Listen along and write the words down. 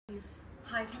guys.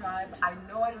 Hi tribe, I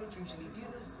know I don't usually do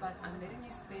this, but I'm letting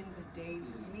you spend the day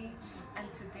with me. And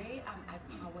today I'm at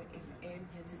Power FM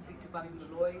here to speak to Pabi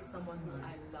Moloi, someone who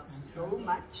I love so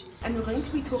much. And we're going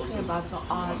to be talking about the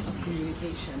art of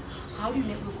communication. How do you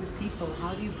network with people?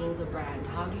 How do you build a brand?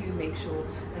 How do you make sure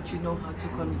that you know how to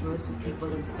converse with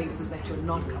people in spaces that you're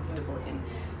not comfortable in?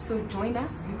 So join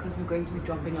us, because we're going to be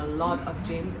dropping a lot of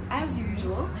gems as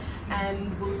usual,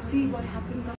 and we'll see what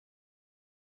happens.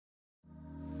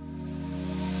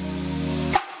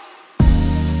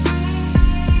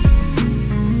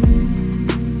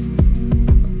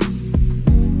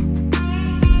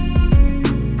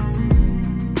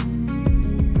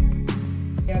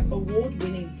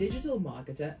 Digital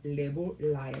marketer Lebo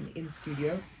Lion in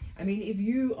studio. I mean, if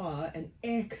you are an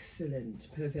excellent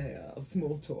purveyor of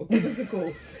small talk, give us a call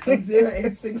on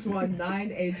 0861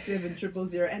 987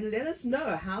 000 and let us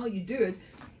know how you do it.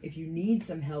 If you need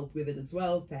some help with it as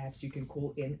well, perhaps you can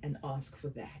call in and ask for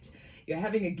that. You're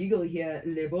having a giggle here,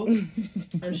 Lebo.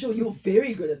 I'm sure you're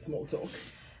very good at small talk.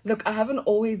 Look, I haven't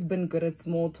always been good at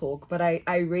small talk, but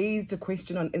I raised a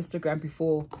question on Instagram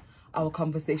before our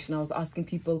conversation. I was asking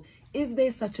people, is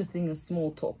there such a thing as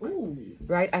small talk? Ooh.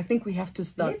 Right? I think we have to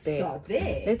start there.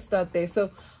 Let's start there.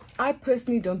 So I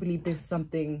personally don't believe there's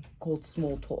something called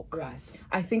small talk. Right.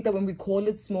 I think that when we call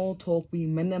it small talk, we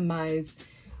minimize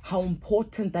how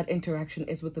important that interaction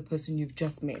is with the person you've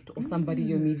just met, or somebody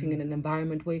you're meeting in an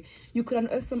environment where you could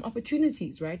unearth some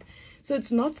opportunities, right? So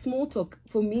it's not small talk.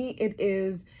 For me, it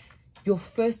is your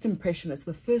first impression. It's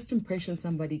the first impression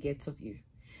somebody gets of you.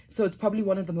 So it's probably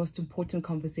one of the most important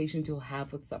conversations you'll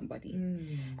have with somebody.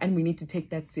 And we need to take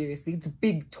that seriously. It's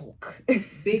big talk.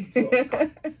 It's big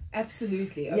talk.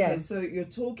 Absolutely. Okay, yeah. So you're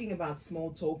talking about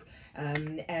small talk,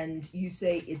 and you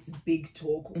say it's big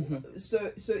talk.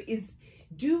 So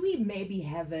do we maybe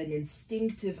have an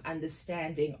instinctive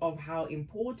understanding of how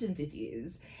important it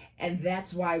is, and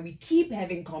that's why we keep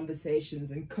having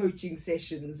conversations and coaching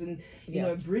sessions and you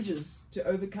know, bridges to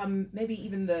overcome maybe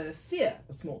even the fear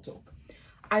of small talk?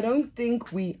 I don't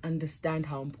think we understand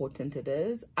how important it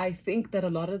is. I think that a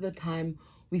lot of the time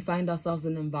we find ourselves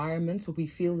in environments where we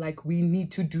feel like we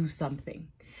need to do something.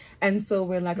 And so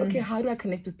we're like, okay, how do I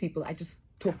connect with people? I just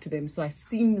talk to them, so I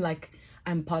seem like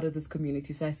I'm part of this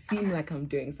community, so I seem like I'm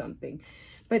doing something.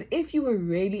 But if you were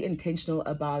really intentional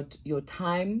about your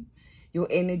time, your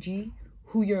energy,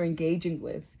 who you're engaging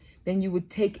with, then you would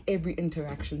take every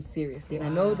interaction seriously. And I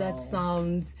know that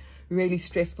sounds really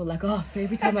stressful, like, oh, so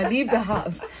every time I leave the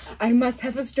house, I must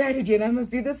have a strategy and I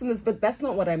must do this and this, but that's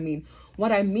not what I mean.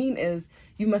 What I mean is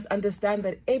you must understand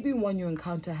that everyone you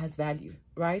encounter has value,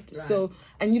 right? So,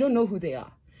 and you don't know who they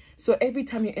are. So every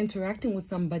time you're interacting with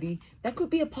somebody, that could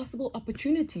be a possible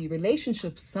opportunity,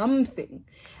 relationship, something.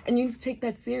 And you need to take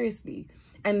that seriously.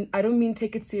 And I don't mean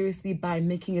take it seriously by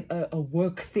making it a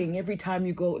work thing. Every time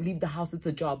you leave the house, it's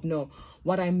a job. No,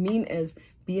 what I mean is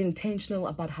be intentional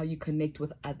about how you connect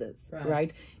with others,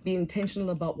 right? Be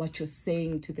intentional about what you're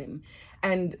saying to them.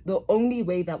 And the only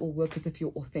way that will work is if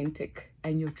you're authentic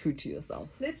and you're true to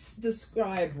yourself. Let's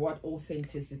describe what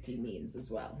authenticity means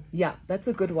as well. Yeah, that's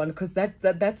a good one, because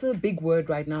that's a big word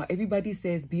right now. Everybody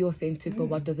says be authentic, but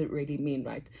what does it really mean,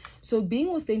 right? So being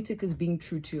authentic is being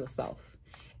true to yourself.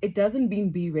 It doesn't mean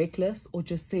be reckless or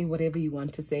just say whatever you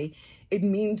want to say. It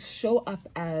means show up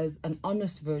as an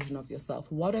honest version of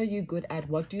yourself. What are you good at?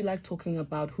 What do you like talking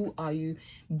about? Who are you?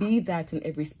 Be that in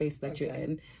every space that you're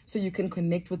in, so you can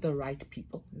connect with the right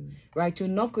people, right? You're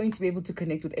not going to be able to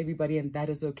connect with everybody, and that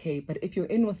is okay. But if you're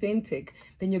inauthentic,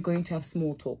 then you're going to have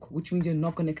small talk, which means you're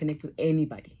not going to connect with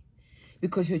anybody,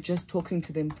 because you're just talking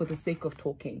to them for the sake of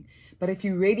talking. But if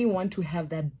you really want to have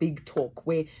that big talk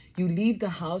where you leave the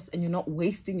house and you're not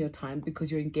wasting your time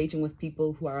because you're engaging with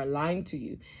people who are aligned to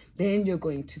you, then you're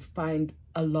going to find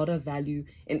a lot of value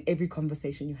in every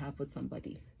conversation you have with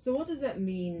somebody. So what does that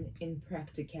mean in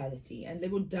practicality? And they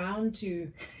go down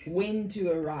to when to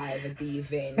arrive at the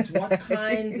event, what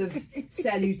kinds of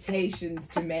salutations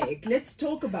to make. Let's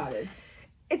talk about it.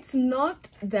 It's not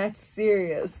that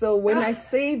serious. So when I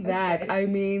say that, I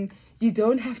mean, you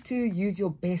don't have to use your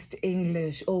best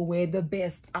English or wear the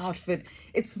best outfit.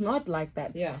 It's not like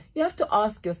that. Yeah. You have to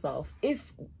ask yourself,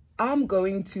 if I'm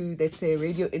going to, let's say, a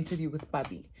radio interview with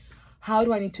Pabi, how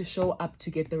do I need to show up to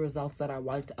get the results that I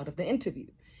want out of the interview?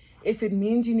 If it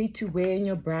means you need to wear in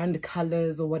your brand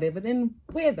colors or whatever, then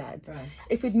wear that.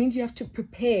 If it means you have to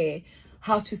prepare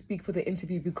how to speak for the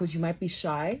interview because you might be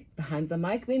shy behind the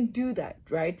mic, then do that,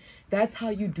 right? That's how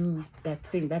you do that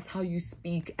thing. That's how you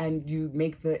speak and you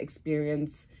make the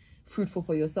experience fruitful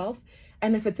for yourself.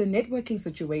 And if it's a networking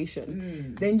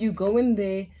situation, then you go in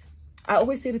there. I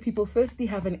always say to people, firstly,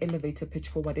 have an elevator pitch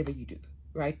for whatever you do.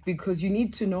 right? Because you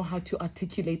need to know how to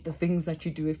articulate the things that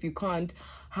you do. If you can't,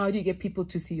 how do you get people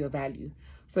to see your value,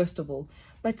 first of all?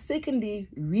 But secondly,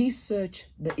 research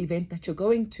the event that you're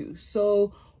going to.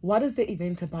 So what is the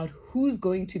event about? Who's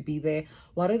going to be there?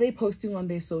 What are they posting on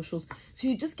their socials? So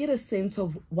you just get a sense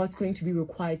of what's going to be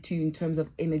required to you in terms of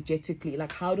energetically,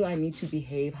 like how do I need to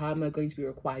behave? How am I going to be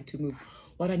required to move?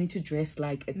 What I need to dress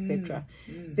like, etc.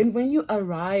 Then when you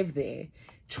arrive there,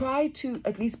 try to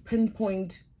at least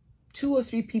pinpoint 2 or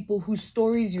 3 people whose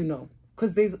stories you know,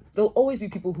 because there'll always be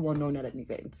people who are known at an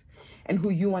event and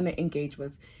who you want to engage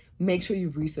with. Make sure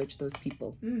you've researched those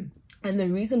people. And the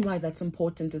reason why that's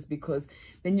important is because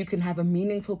then you can have a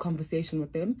meaningful conversation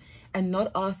with them and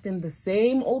not ask them the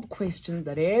same old questions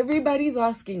that everybody's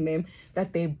asking them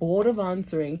that they're bored of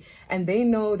answering. And they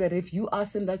know that if you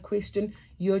ask them that question,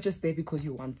 you're just there because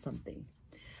you want something.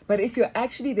 But if you're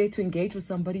actually there to engage with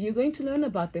somebody, you're going to learn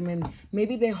about them, and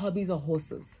maybe their hobbies are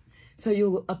horses. So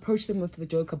you'll approach them with the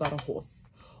joke about a horse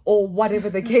or whatever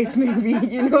the case may be,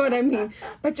 you know what I mean?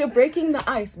 But you're breaking the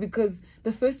ice, because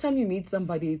the first time you meet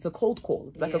somebody, it's a cold call.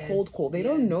 It's like a cold call. They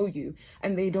don't know you,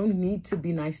 and they don't need to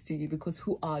be nice to you, because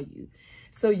who are you?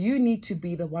 So you need to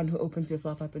be the one who opens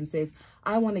yourself up and says,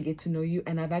 I want to get to know you,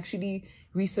 and I've actually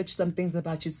researched some things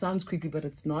about you. Sounds creepy, but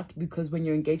it's not, because when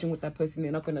you're engaging with that person,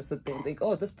 they're not going to sit there and think,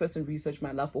 oh, this person researched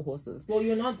my love for horses. Well,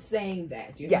 you're not saying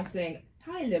that. You're not saying,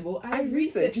 hi, Lebo, I've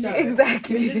researched her.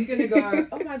 Exactly. You're just going to go,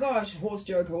 oh my gosh, horse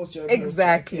joke, horse joke.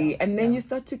 Exactly. Horse joke. And then you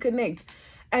start to connect.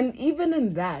 And even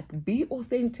in that, be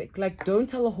authentic. Like, don't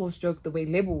tell a horse joke the way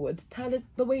Lebo would. Tell it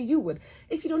the way you would.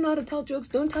 If you don't know how to tell jokes,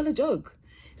 don't tell a joke.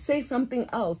 Say something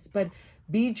else, but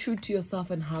be true to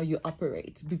yourself and how you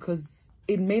operate, because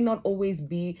it may not always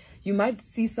be, you might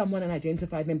see someone and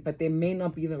identify them, but they may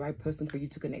not be the right person for you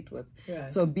to connect with. Yeah.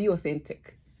 So be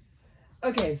authentic.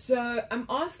 Okay, so I'm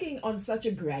asking on such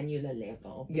a granular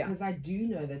level, because I do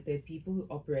know that there are people who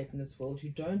operate in this world who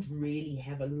don't really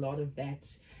have a lot of that,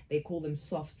 they call them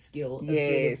soft skill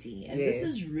ability. And this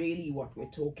is really what we're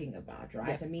talking about,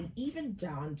 right? Yeah. I mean, even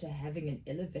down to having an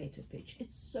elevator pitch,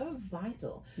 it's so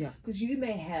vital. Yeah. Because you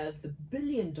may have the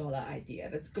billion-dollar idea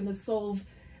that's going to solve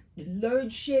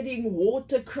load shedding,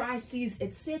 water crises,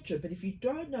 etc. But if you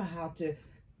don't know how to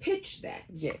pitch that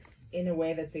in a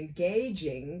way that's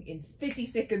engaging in 30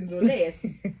 seconds or less,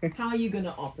 how are you going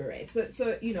to operate?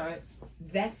 So you know,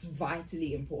 that's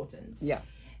vitally important. Yeah.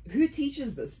 Who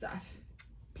teaches this stuff?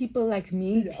 People like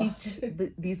me teach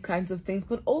these kinds of things,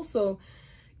 but also,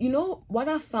 you know, what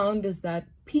I found is that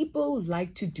people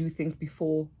like to do things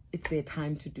before it's their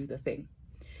time to do the thing.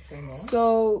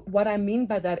 So what I mean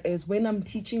by that is, when I'm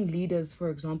teaching leaders, for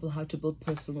example, how to build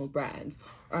personal brands,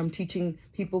 or I'm teaching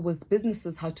people with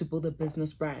businesses how to build a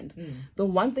business brand, the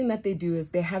one thing that they do is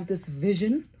they have this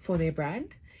vision for their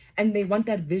brand, and they want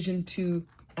that vision to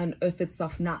unearth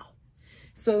itself now.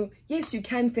 So yes, you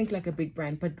can think like a big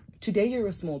brand, but today you're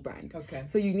a small brand. Okay.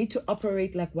 So you need to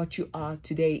operate like what you are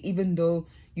today, even though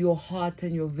your heart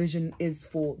and your vision is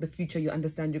for the future. You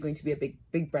understand you're going to be a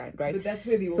big brand, right? But that's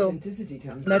where the authenticity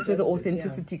comes in. That's where the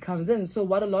authenticity comes in. So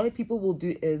what a lot of people will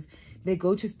do is they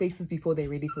go to spaces before they're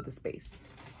ready for the space.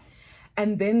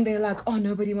 And then they're like, oh,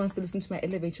 nobody wants to listen to my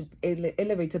elevator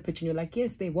pitch. And you're like,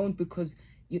 yes, they won't, because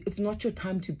it's not your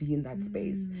time to be in that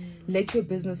space. Let your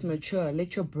business mature.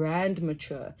 Let your brand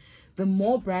mature. The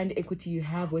more brand equity you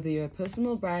have, whether you're a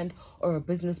personal brand or a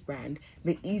business brand,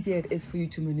 the easier it is for you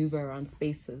to maneuver around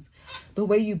spaces. The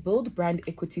way you build brand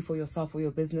equity for yourself or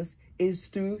your business is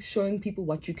through showing people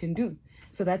what you can do.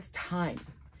 So that's time.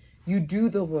 You do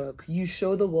the work, you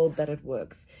show the world that it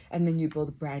works, and then you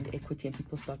build brand equity and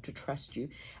people start to trust you.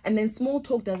 And then small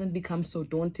talk doesn't become so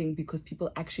daunting, because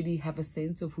people actually have a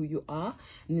sense of who you are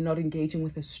and you're not engaging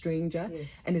with a stranger.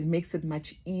 And it makes it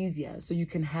much easier. So you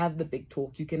can have the big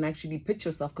talk, you can actually pitch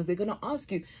yourself, because they're going to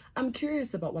ask you, I'm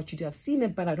curious about what you do. I've seen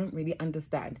it, but I don't really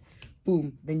understand.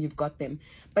 Boom, then you've got them.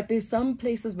 But there's some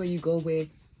places where you go where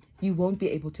you won't be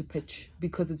able to pitch,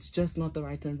 because it's just not the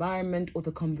right environment, or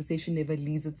the conversation never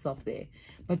leads itself there.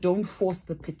 But don't force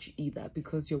the pitch either,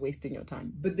 because you're wasting your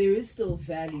time. But there is still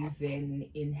value then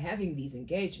in having these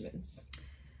engagements.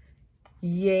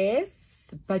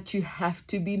 Yes, but you have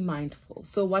to be mindful.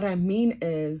 So what I mean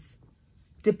is,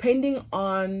 depending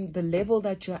on the level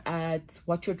that you're at,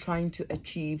 what you're trying to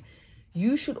achieve,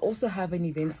 you should also have an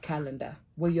events calendar.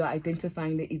 where you're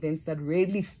identifying the events that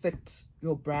really fit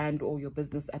your brand or your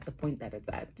business at the point that it's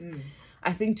at.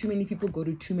 I think too many people go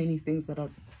to too many things that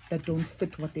don't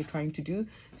fit what they're trying to do.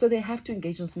 So they have to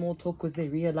engage in small talk because they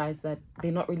realize that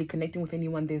they're not really connecting with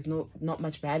anyone. There's not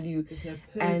much value. There's no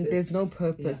purpose. And there's no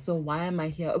purpose. So why am I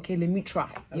here? Okay, let me try.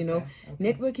 You know,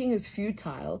 networking is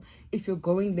futile if you're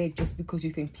going there just because you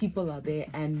think people are there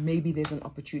and maybe there's an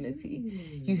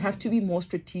opportunity. You have to be more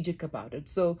strategic about it.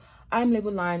 So I'm Lebo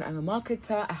Lion. I'm a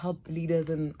marketer. I help leaders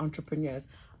and entrepreneurs.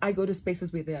 I go to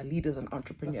spaces where there are leaders and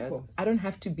entrepreneurs. I don't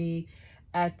have to be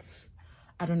at,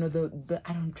 I don't know,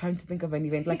 I'm trying to think of an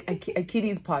event, like a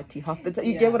kiddies party half the time.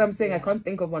 You get what I'm saying? I can't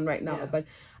think of one right now, but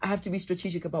I have to be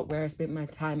strategic about where I spend my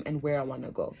time and where I want to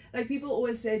go. Like people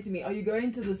always say to me, are you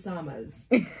going to the summers?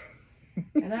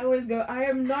 And I always go, I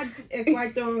am not a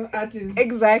Kwaito artist.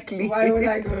 Exactly. Why would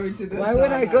I go to the Why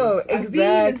would I go? Exactly. I've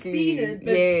been and seen it,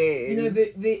 but yes. you know,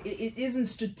 it isn't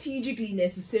strategically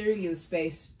necessarily the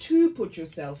space to put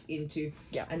yourself into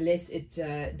unless it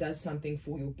does something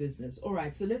for your business. All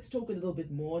right, so let's talk a little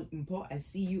bit more. Mpo, I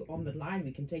see you on the line.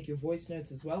 We can take your voice notes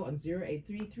as well on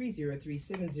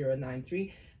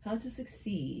 083-303-7093. How to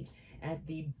succeed at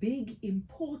the big,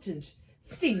 important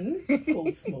thing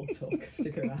called small talk.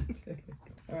 Stick around.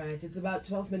 All right, it's about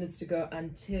 12 minutes to go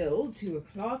until 2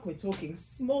 o'clock. We're talking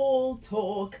small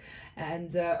talk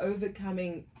and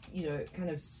overcoming, you know, kind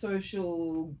of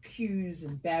social cues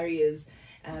and barriers,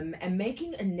 and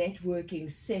making a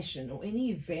networking session or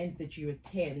any event that you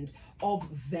attend of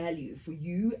value for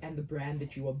you and the brand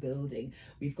that you are building.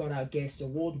 We've got our guest,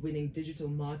 award-winning digital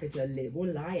marketer Lebo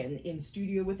Lion, in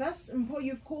studio with us. Mpo,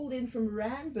 you've called in from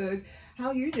Randburg. How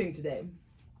are you doing today?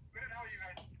 Good, how are you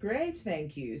guys? Great,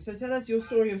 thank you. So tell us your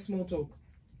story of small talk.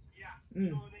 Yeah, so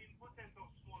the importance of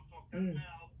small talk, that's where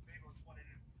I'll be able to what it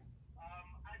is.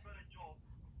 I got a job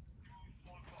through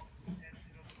small talk, and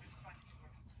you know, the best part is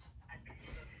I didn't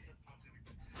know that business was doing.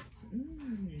 He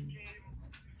came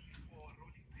looking for a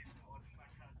rolling paper, or in my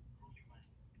class, rolling my,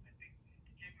 I think he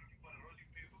came looking for a rolling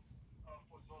paper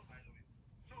for Zol, by the way.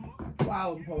 So,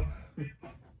 Wow, Mpo. we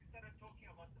started talking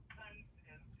about the plans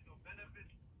and, you know,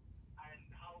 benefits and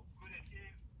how good it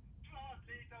is. 2 hours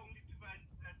later, only to find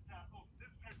that,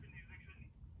 this person is actually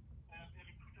a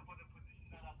recruiter for the position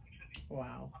that I'm actually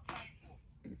Wow. applying for.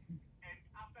 And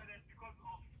after that, because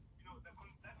of, you know, that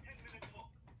 10-minute talk,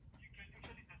 you can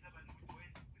actually determine which way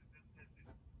this person,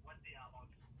 what they are about.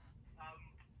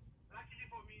 Luckily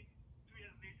for me, 2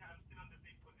 years later, I'm still on the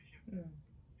same position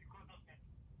because of that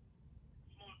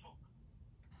small talk.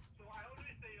 So I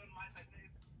always say on my side,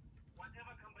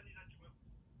 whatever company that you work,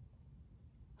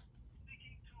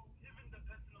 speaking to even the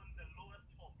person on the lowest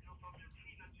form, you know, from your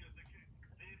cleaner to your security,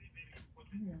 very, very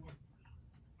important. Because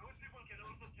those people can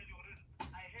also tell you,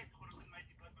 I hate Koro in my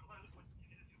department, well,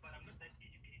 but I'm not that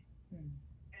educated.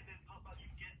 And then how about you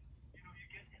get a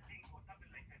link or something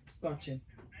like that. Gotcha.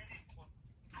 It's very important.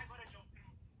 I got a job through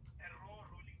a raw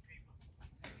rolling paper.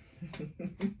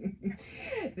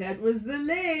 That was the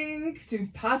link to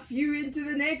puff you into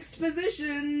the next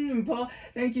position. Paul,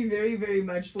 thank you very, very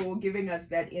much for giving us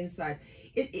that insight.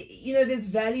 You know, there's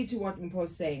value to what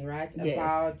Mpo's saying, right? Yes.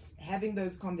 About having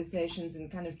those conversations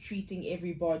and kind of treating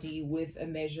everybody with a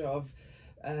measure of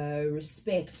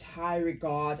respect, high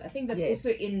regard. I think that's also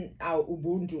in our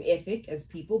Ubuntu ethic as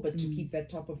people, but to keep that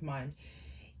top of mind.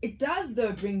 It does,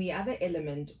 though, bring the other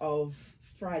element of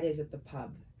Fridays at the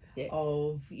pub. Yes.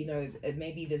 Of, you know,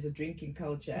 maybe there's a drinking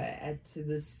culture at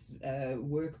this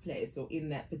workplace or in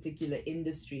that particular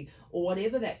industry or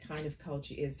whatever that kind of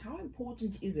culture is. How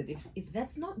important is it, if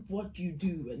that's not what you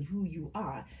do and who you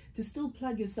are, to still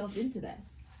plug yourself into that?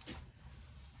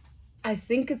 I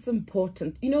think it's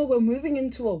important. You know, we're moving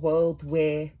into a world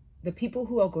where the people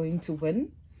who are going to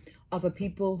win are the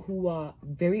people who are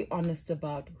very honest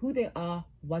about who they are,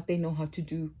 what they know how to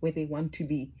do, where they want to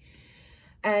be.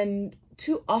 And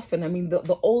too often, I mean,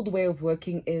 the old way of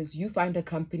working is you find a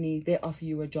company, they offer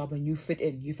you a job and you fit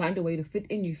in. You find a way to fit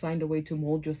in, you find a way to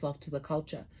mold yourself to the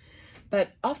culture.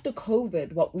 But after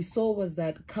COVID, what we saw was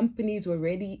that companies were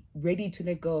ready to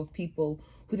let go of people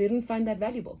who they didn't find that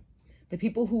valuable. The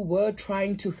people who were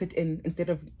trying to fit in instead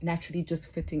of naturally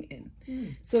just fitting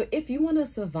in. So if you want to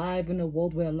survive in a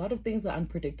world where a lot of things are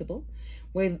unpredictable,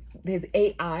 where there's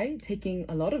AI taking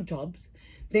a lot of jobs,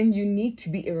 then you need to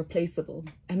be irreplaceable.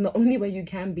 And the only way you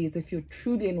can be is if you're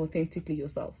truly and authentically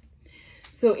yourself.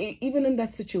 So even in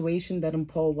that situation that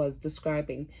Paul was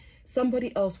describing,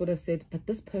 somebody else would have said, but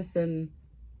this person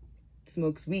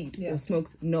smokes weed or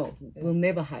smokes, we'll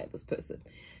never hire this person.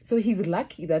 So he's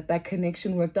lucky that that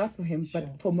connection worked out for him.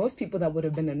 But for most people, that would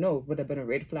have been a no, would have been a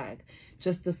red flag,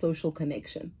 just the social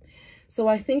connection. So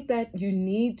I think that you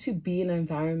need to be in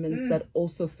environments that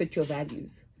also fit your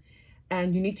values.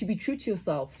 And you need to be true to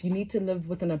yourself. You need to live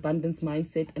with an abundance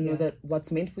mindset and know that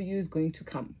what's meant for you is going to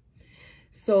come.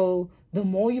 So the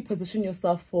more you position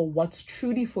yourself for what's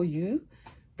truly for you,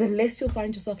 the less you'll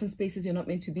find yourself in spaces you're not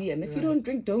meant to be in. If you don't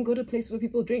drink, don't go to a place where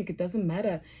people drink. It doesn't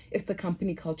matter if the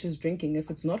company culture is drinking. If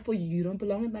it's not for you, you don't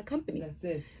belong in that company. That's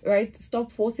it. Right?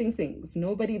 Stop forcing things.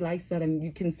 Nobody likes that, and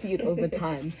you can see it over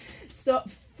time. Stop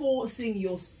forcing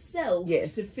yourself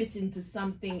Yes. to fit into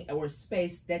something or a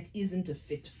space that isn't a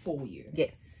fit for you.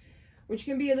 Yes. Which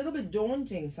can be a little bit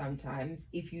daunting sometimes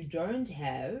if you don't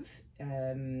have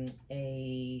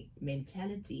a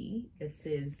mentality that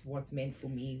says what's meant for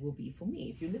me will be for me.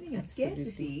 If you're living in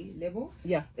scarcity level,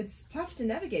 it's tough to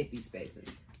navigate these spaces.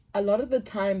 A lot of the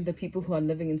time, the people who are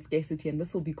living in scarcity, and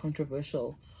this will be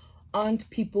controversial, aren't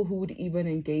people who would even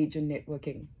engage in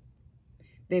networking.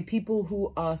 They're people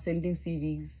who are sending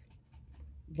CVs,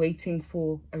 waiting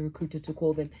for a recruiter to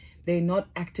call them. They're not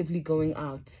actively going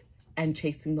out and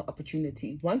chasing the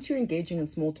opportunity. Once you're engaging in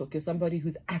small talk, you're somebody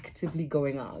who's actively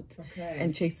going out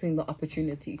and chasing the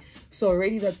opportunity. So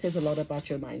already that says a lot about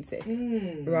your mindset,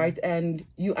 right? And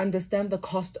you understand the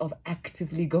cost of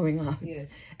actively going out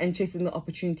and chasing the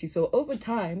opportunity. So over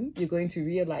time, you're going to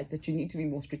realize that you need to be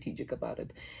more strategic about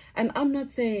it. And I'm not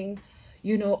saying,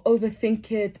 you know,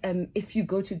 overthink it, and if you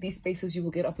go to these spaces, you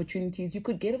will get opportunities. You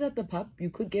could get it at the pub,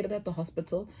 you could get it at the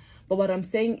hospital. But what I'm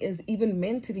saying is even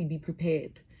mentally be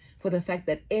prepared for the fact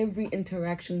that every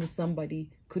interaction with somebody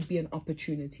could be an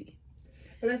opportunity.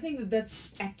 But I think that that's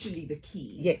actually the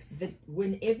key. Yes. That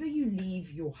whenever you leave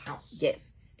your house,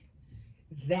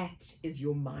 that is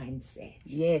your mindset.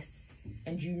 Yes.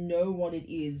 And you know what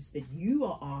it is that you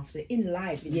are after in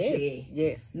life, in Jay.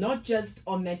 Yes. Not just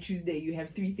on that Tuesday you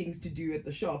have 3 things to do at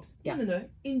the shops. No.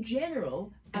 In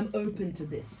general, I'm open to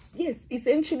this. Yes.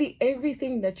 Essentially,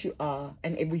 everything that you are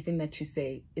and everything that you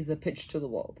say is a pitch to the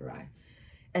world. Right.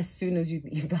 As soon as you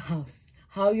leave the house,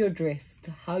 how you're dressed,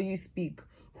 how you speak,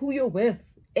 who you're with,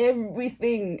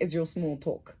 everything is your small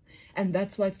talk. And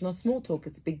that's why it's not small talk,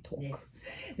 it's big talk. Yes.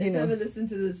 Let's have a listen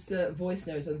to this voice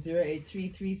note on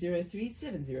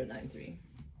 083-303-7093.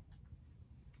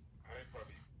 Hi,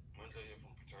 Pabi Moloi here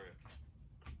from Pretoria.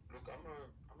 Look, I'm an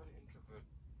introvert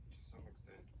to some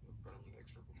extent, but I'm an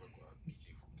extrovert who go out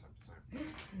PG from time to time.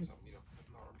 So I meet up with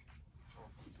a lot of people,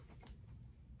 talk and stuff like that.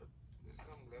 But there's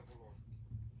some level of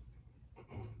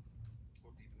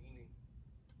deep meaning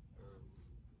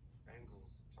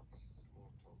angles to these small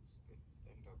talks that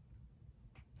end up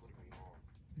putting me off.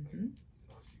 Like,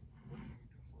 ask you, what do you do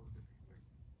for a living? Like,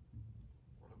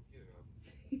 well, I'm here.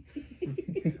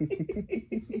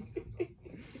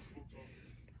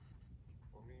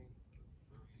 For me,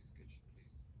 very sketchy place.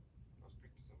 I'll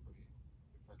speak to somebody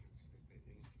if I can see that they're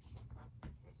anything. That's the type of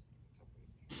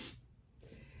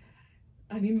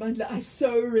I mean, Mandla, I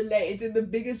so relate in the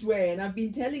biggest way, and I've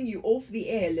been telling you off the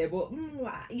air, Lebo,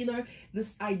 you know,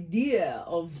 this idea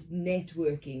of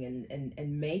networking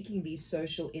and making these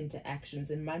social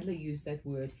interactions, and Mandla used that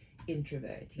word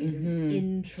introvert. He's an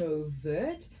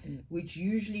introvert, which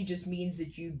usually just means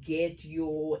that you get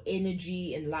your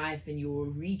energy in life and your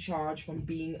recharge from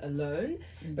being alone,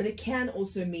 but it can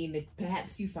also mean that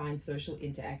perhaps you find social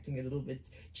interacting a little bit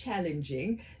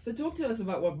challenging. So talk to us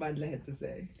about what Mandla had to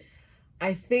say.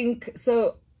 I think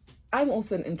so. I'm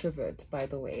also an introvert, by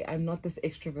the way. I'm not this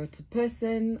extroverted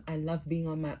person. I love being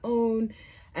on my own,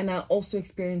 and I also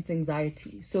experience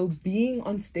anxiety. So being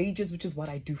on stages, which is what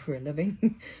I do for a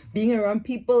living, being around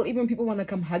people, even when people want to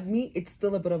come hug me, it's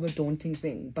still a bit of a daunting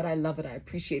thing. But I love it. I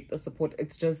appreciate the support.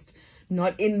 It's just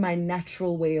not in my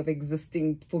natural way of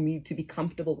existing for me to be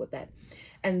comfortable with that.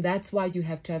 And that's why you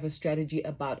have to have a strategy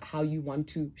about how you want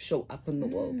to show up in the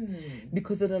world,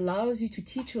 because it allows you to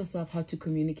teach yourself how to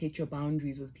communicate your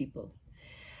boundaries with people.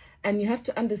 And you have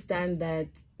to understand that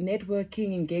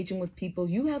networking, engaging with people,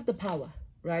 you have the power,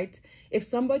 right? If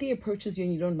somebody approaches you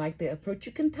and you don't like their approach,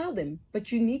 you can tell them,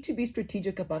 but you need to be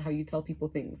strategic about how you tell people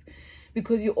things,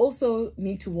 because you also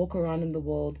need to walk around in the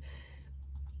world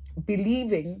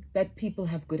believing that people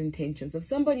have good intentions. If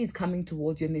somebody's coming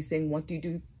towards you and they're saying, what do you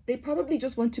do? They probably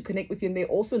just want to connect with you, and they're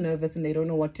also nervous and they don't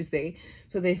know what to say.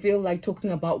 So they feel like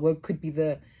talking about work could be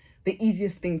the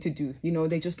easiest thing to do. You know,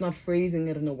 they're just not phrasing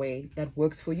it in a way that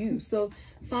works for you. So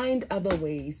find other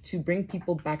ways to bring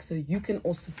people back so you can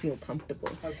also feel comfortable.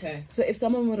 Okay. So if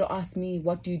someone were to ask me,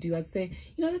 what do you do? I'd say,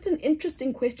 you know, that's an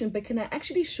interesting question, but can I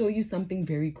actually show you something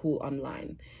very cool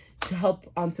online to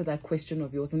help answer that question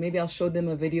of yours? And maybe I'll show them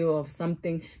a video of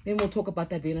something. Then we'll talk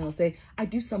about that video and I'll say, I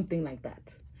do something like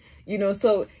that. You know,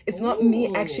 so it's not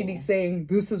me actually Ooh. saying,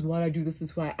 this is what I do, this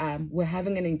is who I am. We're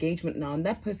having an engagement now, and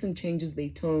that person changes their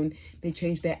tone, they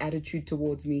change their attitude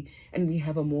towards me, and we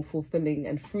have a more fulfilling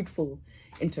and fruitful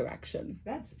interaction.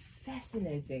 That's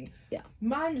fascinating. Yeah.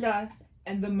 Mandla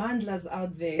and the Mandlas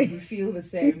out there who feel the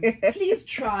same, please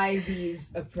try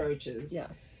these approaches. Yeah.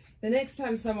 The next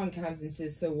time someone comes and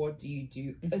says, so what do you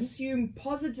do? Assume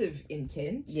positive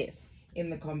intent Yes.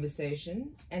 in the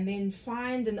conversation, and then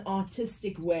find an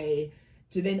artistic way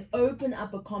to then open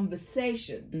up a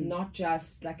conversation, not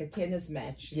just like a tennis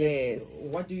match. Yes.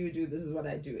 What do you do? This is what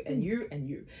I do. And you, and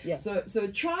you. Yeah. So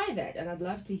try that. And I'd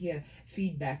love to hear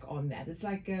feedback on that. It's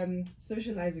like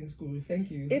socializing school. Thank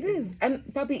you. It is. And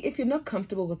Pabi, if you're not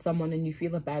comfortable with someone and you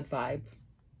feel a bad vibe,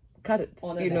 cut it.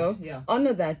 Honor you that, know, yeah.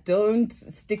 honor that. Don't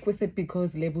stick with it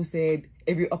because Lebo said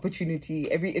every opportunity,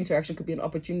 every interaction could be an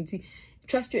opportunity.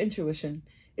 Trust your intuition.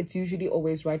 It's usually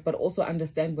always right, but also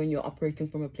understand when you're operating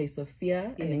from a place of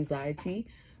fear and anxiety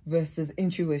versus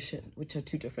intuition, which are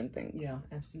two different things. Yeah,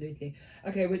 absolutely.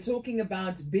 Okay, we're talking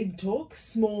about big talk,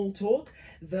 small talk,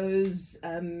 those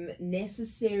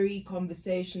necessary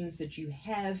conversations that you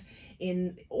have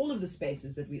in all of the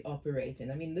spaces that we operate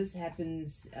in. I mean, this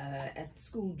happens at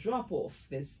school drop-off.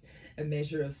 There's a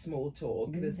measure of small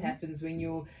talk. This happens when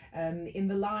you're in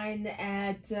the line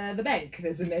at the bank.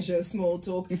 There's a measure of small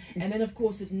talk. And then, of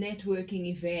course, at networking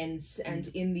events and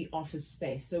in the office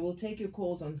space. So we'll take your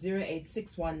calls on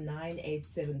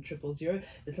 0861-987-000.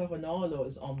 The Tlogonolo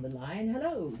is on the line.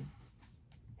 Hello.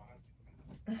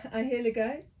 I hear the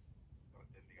guy.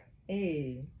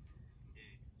 Hey.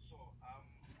 So, I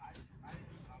love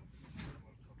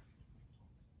small talk.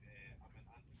 I'm an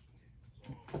entrepreneur.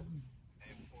 So, for me,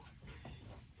 those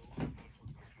small talks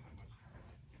are kind of much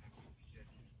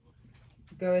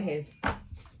Go ahead. So,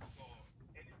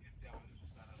 anything I wanted to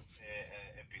start up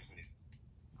a business.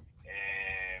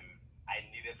 I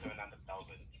needed 700,000.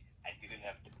 I didn't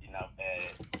have enough,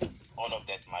 all of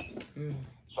that money.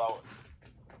 So,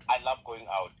 I love going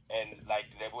out, and like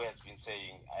Lebo has been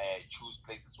saying, choose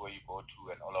places where you go to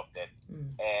and all of that.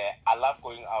 I love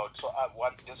going out. So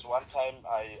this one time,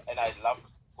 I love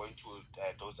going to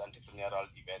those entrepreneurial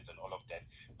events and all of that.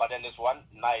 But then this one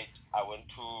night, I went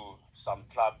to some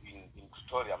club in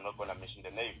Pretoria. I'm not going to mention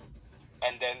the name.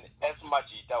 And then as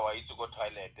Majita, I used to go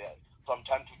toilet from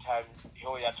time to time.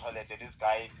 Oh, yeah, toilet. This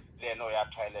guy, there, no, yeah,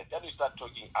 toilet. Then we start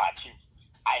talking, Chief.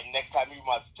 Next time we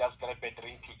must just grab a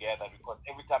drink together because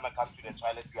every time I come to the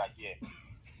toilet, you are here.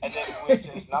 And then we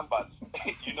exchange numbers,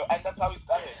 you know, and that's how it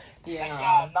started. Yeah.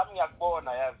 Like,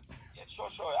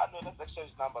 sure. I know, let's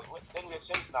exchange numbers. Then we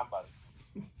exchange numbers.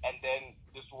 And then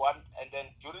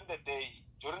during the day,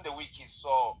 during the week, he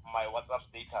saw my WhatsApp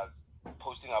status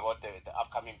posting about the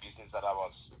upcoming business that I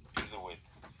was busy with.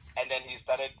 And then he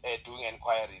started doing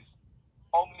inquiries,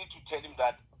 only to tell him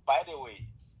that, by the way,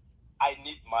 I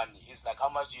need money. He's like, how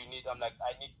much do you need? I'm like,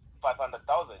 I need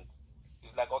 500,000.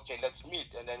 He's like, okay, let's meet.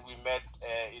 And then we met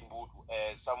in Wood,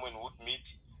 somewhere in Woodmead,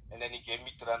 and then he gave me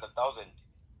 300,000.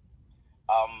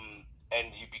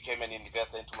 And he became an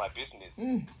investor into my business.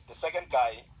 The second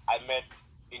guy I met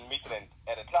in Midrand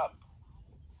at a club.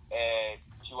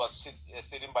 He was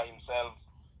sitting by himself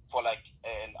for like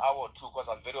an hour or two because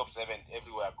I'm very observant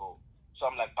everywhere I go. So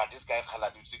I'm like, but this guy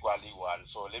one.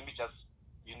 So let me just,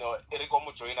 you know,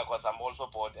 because I'm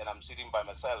also bored and I'm sitting by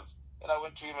myself. And I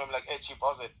went to him, I'm like, hey, Chief,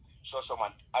 how's it? Sure,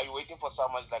 man. Are you waiting for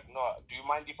someone? He's like, no, do you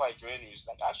mind if I join you? He's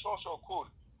like, sure, cool.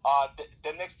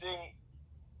 The next thing,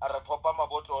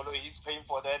 he's paying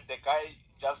for that. The guy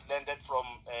just landed from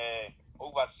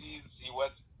overseas. He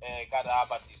works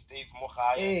but he stays more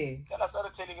high. Then I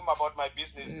started telling him about my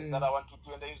business that I want to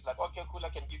do. And then he's like, okay, cool, I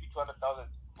can give you 200,000.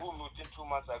 Boom, within 2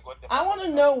 months, I got the... I want to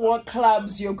know what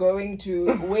clubs you're going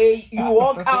to where you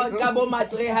walk out Kaboma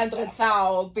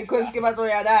 300,000 because no, the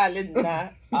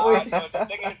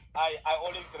thing is, I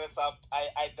always dress up.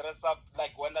 I dress up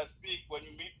like when I speak, when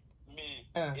you meet me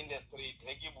in the street,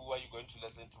 hey, are you going to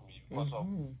listen to me? Because of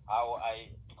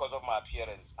because of my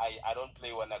appearance. I don't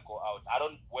play when I go out. I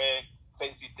don't wear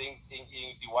fancy things,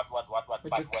 thinking the what. But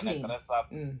when I dress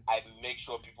up, I make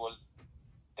sure people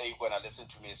they're going to listen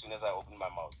to me as soon as I open my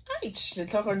mouth.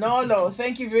 Nolo,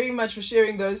 thank you very much for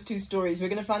sharing those two stories. We're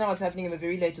going to find out what's happening in the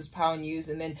very latest Power News,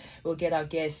 and then we'll get our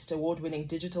guest, award-winning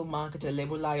digital marketer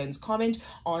Lebo Lion's comment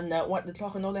on what the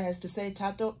Tlogonolo has to say.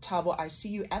 Tato, Tabo, I see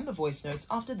you, and the voice notes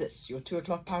after this. Your 2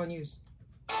 o'clock Power News.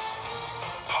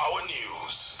 Power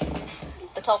News.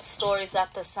 The top stories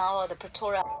at this hour, the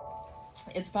Pretoria...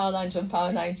 It's Power Lunch on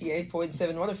Power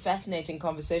 98.7. What a fascinating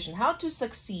conversation. How to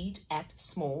succeed at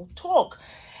small talk.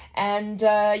 And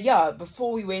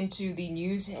before we went to the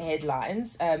news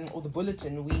headlines or the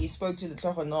bulletin, we spoke to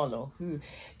Tlohonolo, who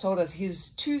told us his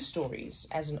two stories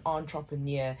as an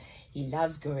entrepreneur. He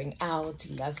loves going out,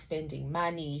 he loves spending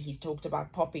money, he's talked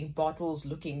about popping bottles,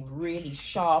 looking really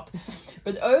sharp.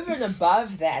 But over and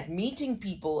above that, meeting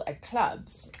people at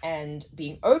clubs and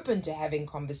being open to having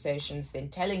conversations, then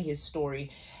telling his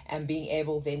story and being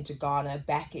able then to garner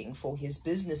backing for his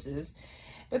businesses.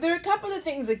 But there are a couple of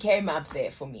things that came up there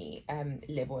for me,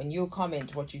 Lebo, and you'll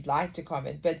comment what you'd like to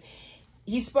comment. But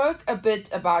he spoke a bit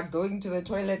about going to the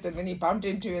toilet, and then he bumped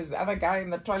into his other guy in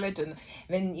the toilet, and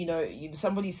then,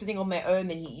 somebody sitting on their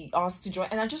own, and he asked to join.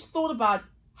 And I just thought about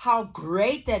how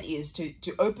great that is to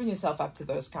open yourself up to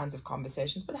those kinds of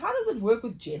conversations. But how does it work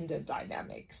with gender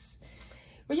dynamics?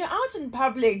 When you're out in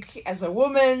public as a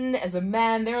woman, as a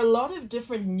man, there are a lot of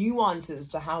different nuances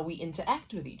to how we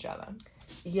interact with each other.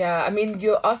 Yeah, I mean,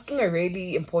 you're asking a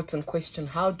really important question.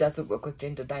 How does it work with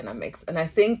gender dynamics? And I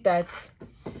think that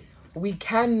we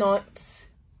cannot,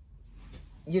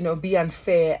 be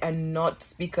unfair and not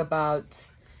speak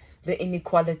about the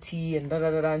inequality and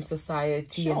in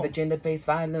society and the gender-based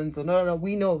violence. No.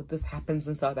 We know this happens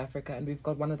in South Africa, and we've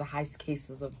got one of the highest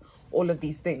cases of all of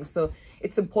these things. So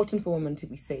it's important for women to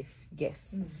be safe.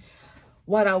 Yes.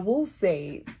 What I will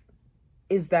say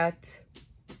is that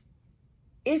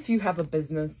if you have a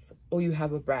business or you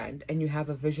have a brand and you have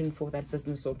a vision for that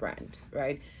business or brand,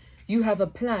 right? You have a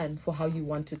plan for how you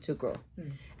want it to grow.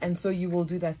 And so you will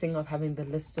do that thing of having the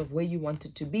lists of where you want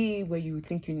it to be, where you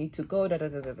think you need to go,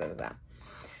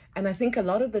 And I think a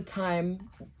lot of the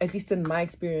time, at least in my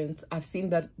experience, I've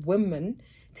seen that women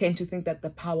tend to think that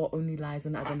the power only lies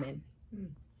in other men.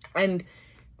 And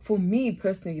for me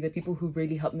personally, the people who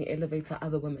really help me elevate are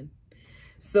other women.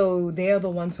 So they're the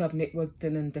ones who have networked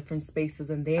in different spaces,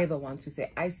 and they're the ones who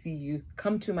say, I see you,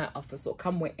 come to my office or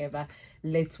come wherever,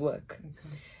 let's work.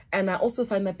 Okay. And I also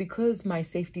find that because my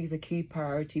safety is a key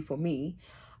priority for me,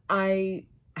 I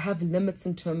have limits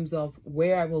in terms of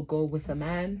where I will go with a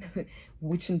man,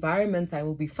 which environments I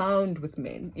will be found with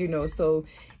men, So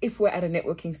if we're at a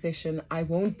networking session, I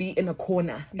won't be in a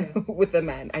corner with a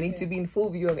man. I need to be in full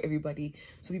view of everybody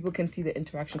so people can see the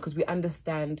interaction, because we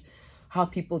understand how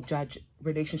people judge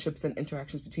relationships and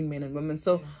interactions between men and women.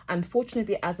 So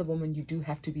unfortunately, as a woman, you do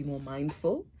have to be more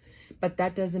mindful, but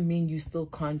that doesn't mean you still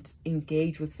can't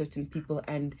engage with certain people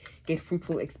and get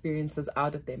fruitful experiences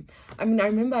out of them. I mean, I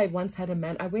remember I once had a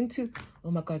man, I went to,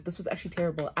 oh my God, this was actually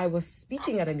terrible. I was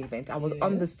speaking at an event. I was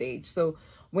on the stage. So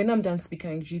when I'm done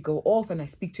speaking, I usually go off and I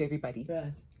speak to everybody.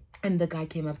 Right. And the guy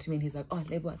came up to me and he's like, oh,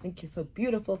 Lebo, I think you're so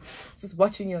beautiful. Just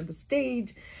watching you on the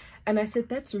stage. And I said,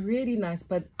 that's really nice,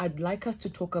 but I'd like us to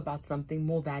talk about something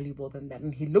more valuable than that.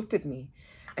 And he looked at me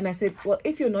and I said, well,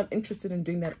 if you're not interested in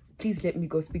doing that, please let me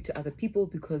go speak to other people,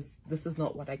 because this is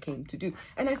not what I came to do.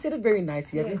 And I said it very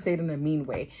nicely. I didn't say it in a mean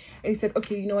way. And he said,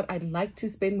 okay, you know what? I'd like to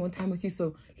spend more time with you.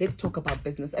 So let's talk about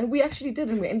business. And we actually did.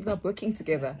 And we ended up working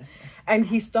together. And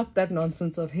he stopped that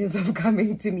nonsense of his of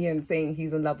coming to me and saying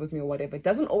he's in love with me or whatever. It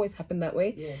doesn't always happen that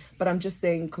way. Yes. But I'm just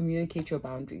saying, communicate your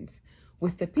boundaries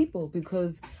with the people,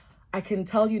 because I can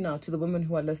tell you now, to the women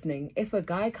who are listening, if a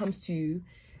guy comes to you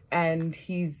and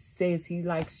he says he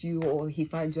likes you or he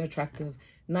finds you attractive,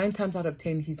 9 times out of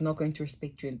 10, he's not going to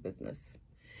respect you in business,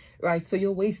 right? So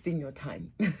you're wasting your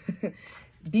time.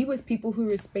 Be with people who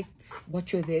respect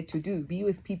what you're there to do. Be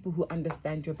with people who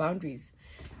understand your boundaries.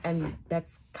 And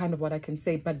that's kind of what I can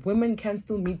say. But women can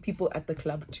still meet people at the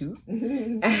club too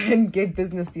and get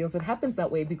business deals. It happens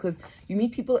that way because you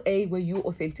meet people, where you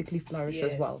authentically flourish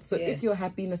as well. So if you're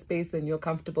happy in a space and you're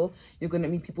comfortable, you're going to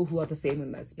meet people who are the same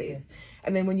in that space. Yes.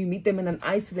 And then when you meet them in an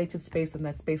isolated space, in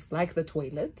that space, like the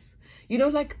toilet,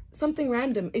 like something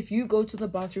random. If you go to the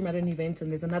bathroom at an event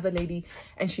and there's another lady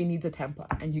and she needs a tamper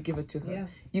and you give it to her,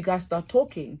 you guys start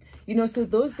talking, so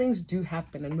those things do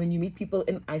happen. And when you meet people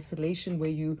in isolation where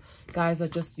you guys are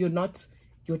just, you're not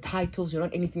your titles, you're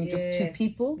not anything, just two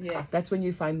people, that's when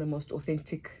you find the most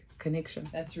authentic connection.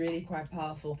 That's really quite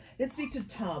powerful. Let's speak to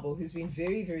Tabo, who's been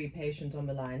very, very patient on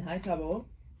the line. Hi, Tabo.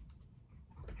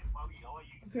 Pabi, how are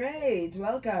you? Great,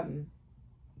 welcome.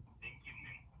 Thank you,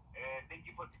 man. Thank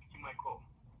you for taking my call.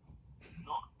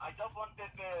 No, I just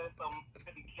wanted some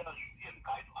clarity and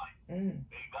guidelines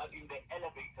regarding the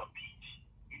elevator pitch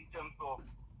in terms of,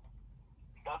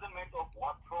 it doesn't matter of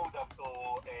what product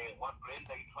or what brand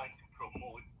are you trying to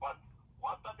promote, but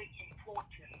what are the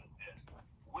important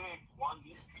words one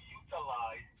needs to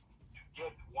utilize to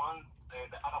get one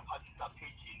the other parties are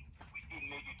taking within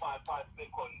maybe five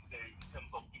seconds in terms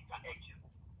of interaction.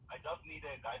 I just need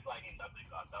a guideline in that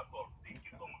regard. That's all. Thank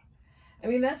you so much. I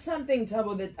mean, that's something,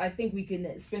 Tabo, that I think we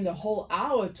can spend a whole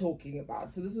hour talking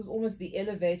about. So this is almost the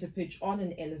elevator pitch on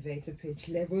an elevator pitch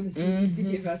level that you need to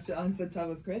give us to answer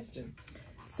Tabo's question.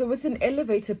 So with an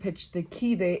elevator pitch, the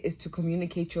key there is to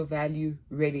communicate your value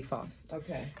really fast.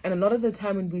 Okay. And a lot of the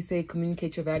time when we say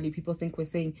communicate your value, people think we're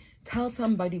saying, tell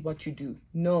somebody what you do.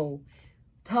 No,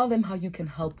 tell them how you can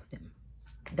help them.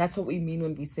 That's what we mean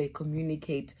when we say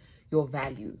communicate your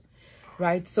value,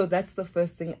 right? So that's the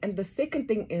first thing. And the second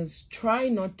thing is try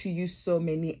not to use so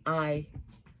many I.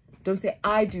 Don't say,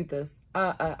 I do this,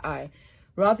 I.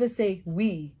 Rather say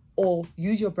we, or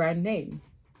use your brand name.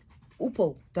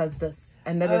 Upol does this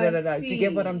and da da da da da. Do you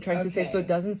get what I'm trying to say? So it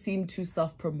doesn't seem too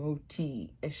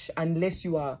self-promote-ish unless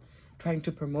you are trying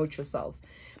to promote yourself.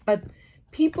 But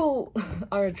people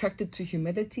are attracted to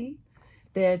humility.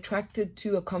 They're attracted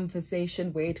to a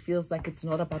conversation where it feels like it's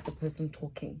not about the person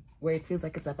talking, where it feels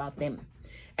like it's about them.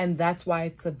 And that's why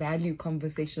it's a value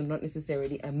conversation, not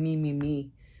necessarily a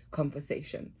me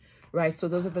conversation, right? So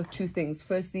those are the two things.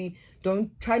 Firstly,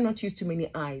 try not to use too many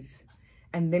I's.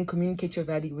 And then communicate your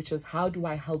value, which is how do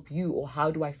I help you or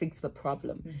how do I fix the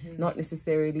problem? Not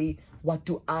necessarily what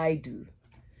do I do?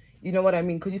 You know what I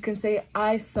mean? Because you can say,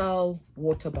 I sell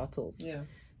water bottles. Yeah.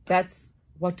 That's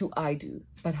what do I do?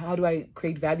 But how do I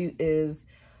create value is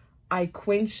I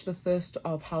quench the thirst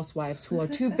of housewives who are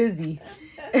too busy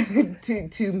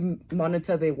to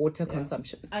monitor their water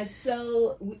consumption. I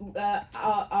sell,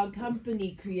 our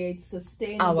company creates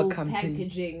sustainable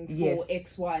packaging for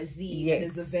XYZ that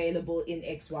is available in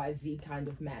XYZ kind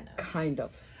of manner. Kind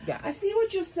of, yeah. I see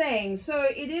what you're saying. So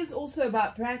it is also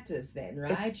about practice then,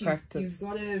 right? It's practice. You've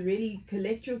got to really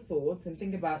collect your thoughts and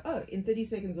think about, in 30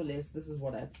 seconds or less, this is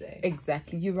what I'd say.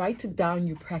 Exactly. You write it down,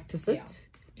 you practice it.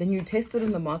 Then you test it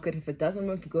in the market. If it doesn't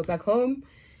work, you go back home,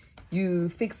 you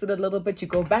fix it a little bit, you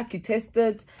go back, you test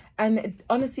it. And it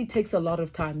honestly takes a lot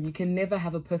of time. You can never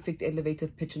have a perfect elevator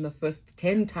pitch in the first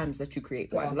 10 times that you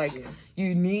create one.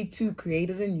 You need to create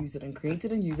it and use it and create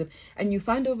it and use it. And you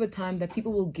find over time that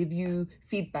people will give you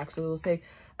feedback. So they'll say,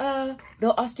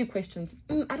 they'll ask you questions.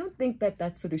 I don't think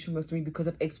that solution works for me because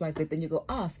of XYZ. Then you go,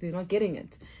 so they're not getting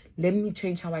it. Let me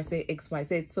change how I say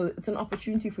XYZ. So it's an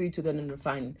opportunity for you to learn and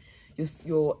refine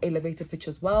your elevator pitch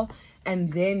as well,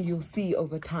 and then you'll see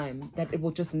over time that it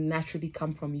will just naturally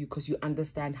come from you because you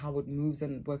understand how it moves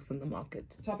and works in the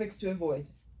market. Topics to avoid: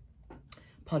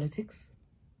 politics,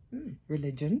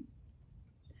 religion,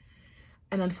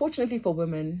 and unfortunately for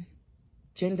women,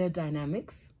 gender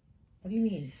dynamics. What do you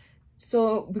mean?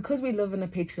 So because we live in a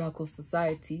patriarchal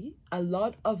society, a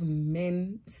lot of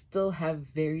men still have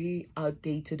very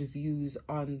outdated views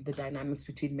on the dynamics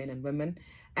between men and women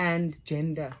and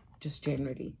gender just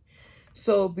generally.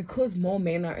 So because more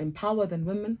men are in power than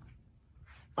women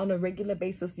on a regular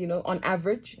basis, on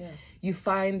average, you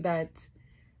find that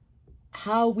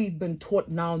how we've been taught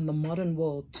now in the modern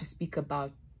world to speak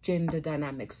about gender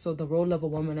dynamics, so the role of a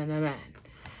woman and a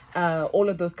man, all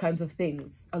of those kinds of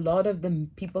things, a lot of the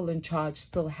people in charge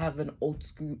still have an old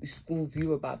school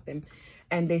view about them,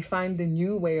 and they find the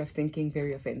new way of thinking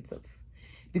very offensive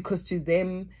because to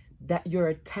them that you're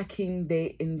attacking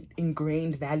their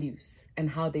ingrained values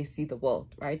and how they see the world,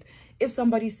 right? If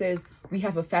somebody says we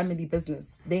have a family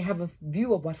business, they have a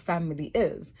view of what family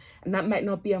is, and that might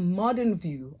not be a modern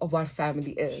view of what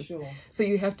family is. Sure. So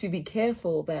you have to be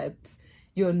careful that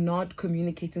you're not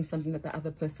communicating something that the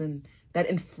other person that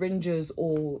infringes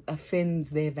or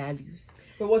offends their values.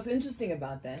 But what's interesting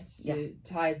about that, to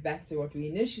tie it back to what we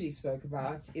initially spoke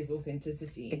about, is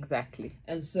authenticity. Exactly.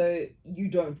 And so you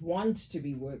don't want to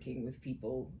be working with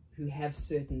people who have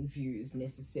certain views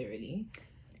necessarily.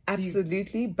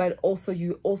 Absolutely, but also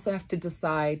you also have to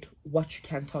decide what you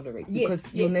can tolerate because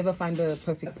you'll never find a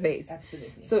perfect space.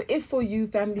 Absolutely. So if for you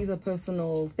family is a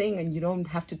personal thing and you don't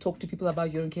have to talk to people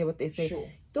about, you don't care what they say,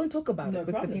 don't talk about it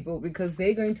with the people because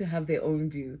they're going to have their own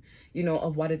view,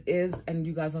 of what it is, and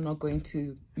you guys are not going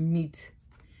to meet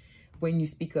when you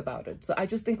speak about it. So I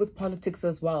just think with politics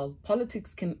as well,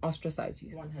 politics can ostracize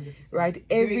you. 100%. Right?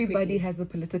 Everybody has a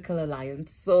political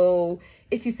alliance. So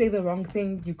if you say the wrong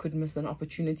thing, you could miss an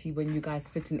opportunity when you guys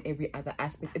fit in every other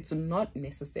aspect. It's not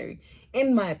necessary.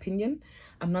 In my opinion,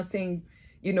 I'm not saying,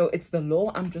 it's the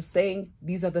law. I'm just saying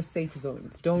these are the safe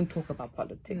zones. Don't talk about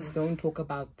politics. Don't talk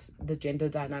about the gender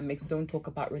dynamics. Don't talk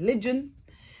about religion.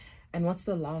 And what's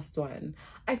the last one?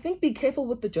 I think be careful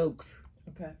with the jokes.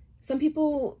 Okay. Some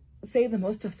people say the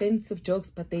most offensive jokes,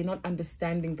 but they're not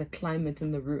understanding the climate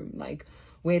in the room, like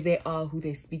where they are, who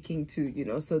they're speaking to, you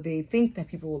know. So they think that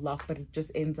people will laugh, but it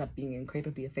just ends up being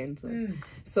incredibly offensive.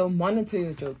 So monitor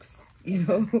your jokes, you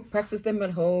know, practice them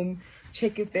at home,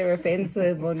 check if they're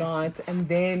offensive or not, and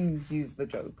then use the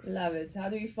jokes. Love it. How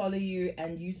do we follow you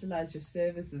and utilize your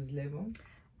services, Lebo?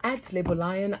 At Lebo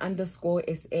Lion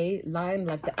 _SA, Lion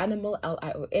like the animal,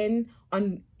 LION,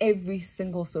 on every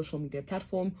single social media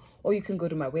platform. Or you can go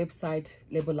to my website,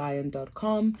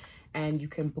 lebolion.com, and you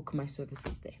can book my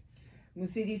services there.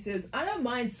 Musidi says, I don't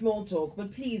mind small talk,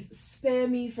 but please spare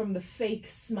me from the fake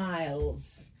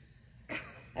smiles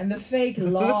and the fake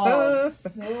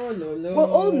laughs. Oh, lolo.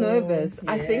 We're all nervous.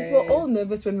 I think we're all Yes.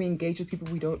 nervous when we engage with people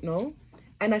we don't know.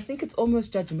 And I think it's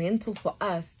almost judgmental for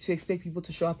us to expect people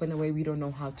to show up in a way we don't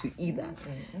know how to either.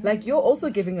 Like, you're also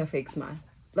giving a fake smile.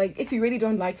 Like, if you really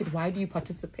don't like it, why do you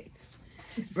participate?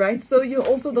 Right? So you're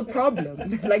also the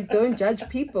problem. Like, don't judge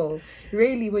people.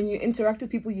 Really, when you interact with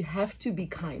people, you have to be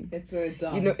kind. It's a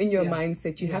dance. You know, in your yeah.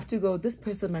 mindset, you have to go, this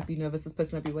person might be nervous, this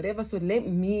person might be whatever. So let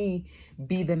me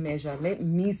be the measure. Let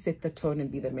me set the tone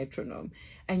and be the metronome.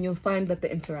 And you'll find that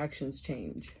the interactions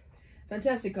change.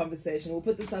 Fantastic conversation. We'll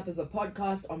put this up as a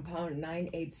podcast on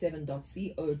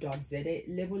pound987.co.za.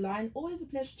 Lebo Lion, always a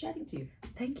pleasure chatting to you.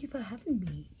 Thank you for having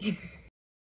me.